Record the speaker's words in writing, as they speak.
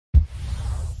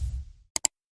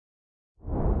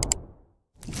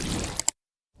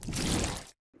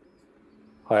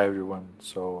Hi everyone,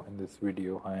 so in this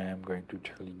video I am going to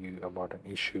tell you about an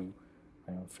issue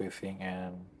I am facing.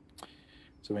 And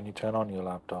so when you turn on your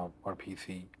laptop or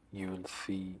PC, you will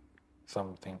see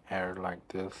something error like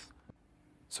this.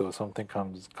 So something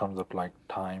comes up like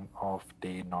time of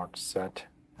day not set.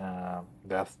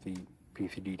 That's the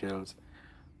PC details.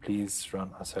 Please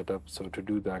run a setup. So to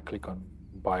do that, click on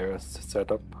BIOS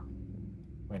setup.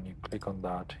 When you click on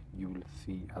that, you will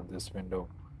see at this window.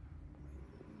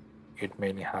 It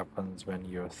mainly happens when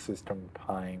your system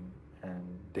time and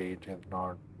date is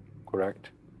not correct.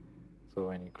 So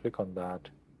when you click on that,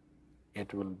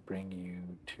 it will bring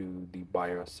you to the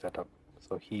BIOS setup.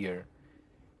 So here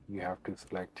you have to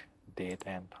select date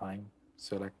and time,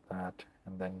 select that,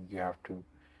 and then you have to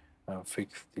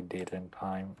fix the date and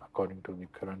time according to the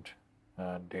current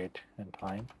date and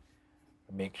time.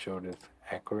 Make sure it's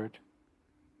accurate.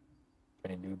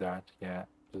 When you do that, yeah,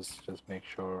 just make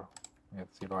sure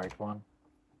it's the right one.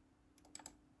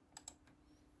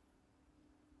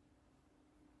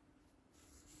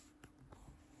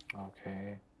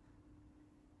 Okay.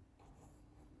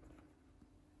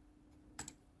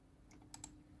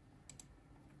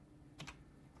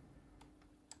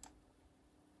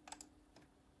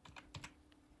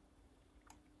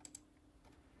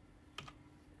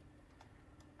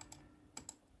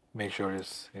 Make sure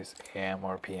it's AM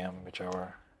or PM,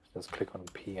 whichever. Just click on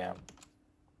PM.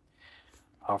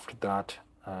 After that,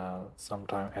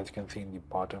 sometime, as you can see in the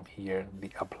bottom here,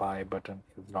 the apply button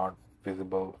is not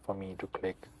visible for me to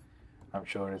click. I'm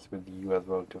sure it's with you as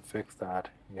well. To fix that,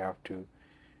 you have to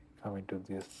come into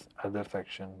this other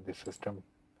section, the system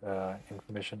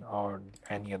information or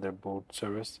any other boot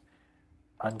service.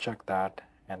 Uncheck that,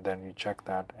 and then you check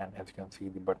that, and as you can see,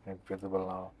 the button is visible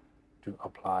now. To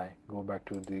apply, go back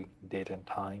to the date and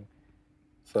time,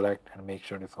 select and make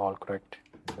sure it's all correct,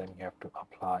 and then you have to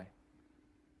apply.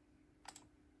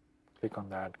 Click on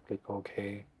that, click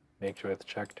OK, make sure it's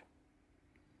checked,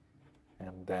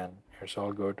 and then it's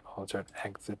all good. Also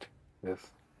exit this,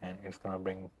 and it's gonna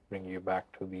bring you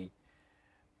back to the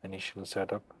initial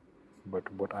setup.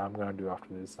 But what I'm gonna do after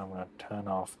this, I'm gonna turn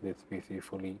off this PC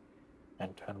fully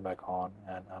and turn back on,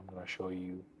 and I'm gonna show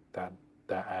you that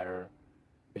the error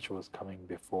which was coming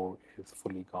before is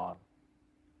fully gone.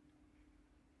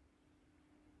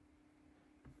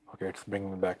 Okay, it's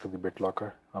bringing me back to the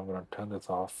BitLocker. I'm going to turn this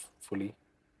off fully.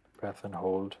 Press and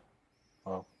hold.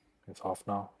 Oh, it's off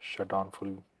now. Shut down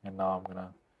fully. And now I'm going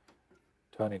to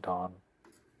turn it on.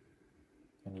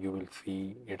 And you will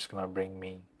see it's going to bring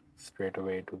me straight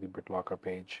away to the BitLocker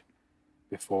page.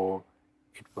 Before,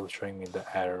 it was showing me the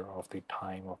error of the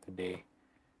time of the day.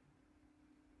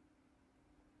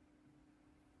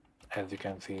 As you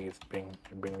can see, it's bring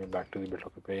me back to the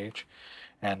BitLocker page,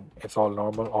 and it's all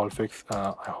normal, all fixed.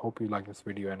 I hope you like this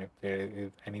video, and if there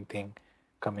is anything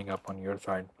coming up on your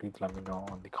side, please let me know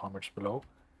on the comments below.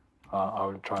 I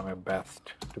will try my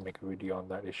best to make a video on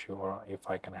that issue, or if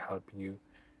I can help you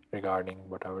regarding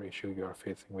whatever issue you are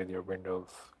facing with your Windows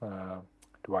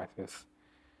devices.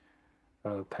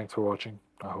 Thanks for watching.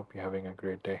 I hope you're having a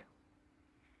great day.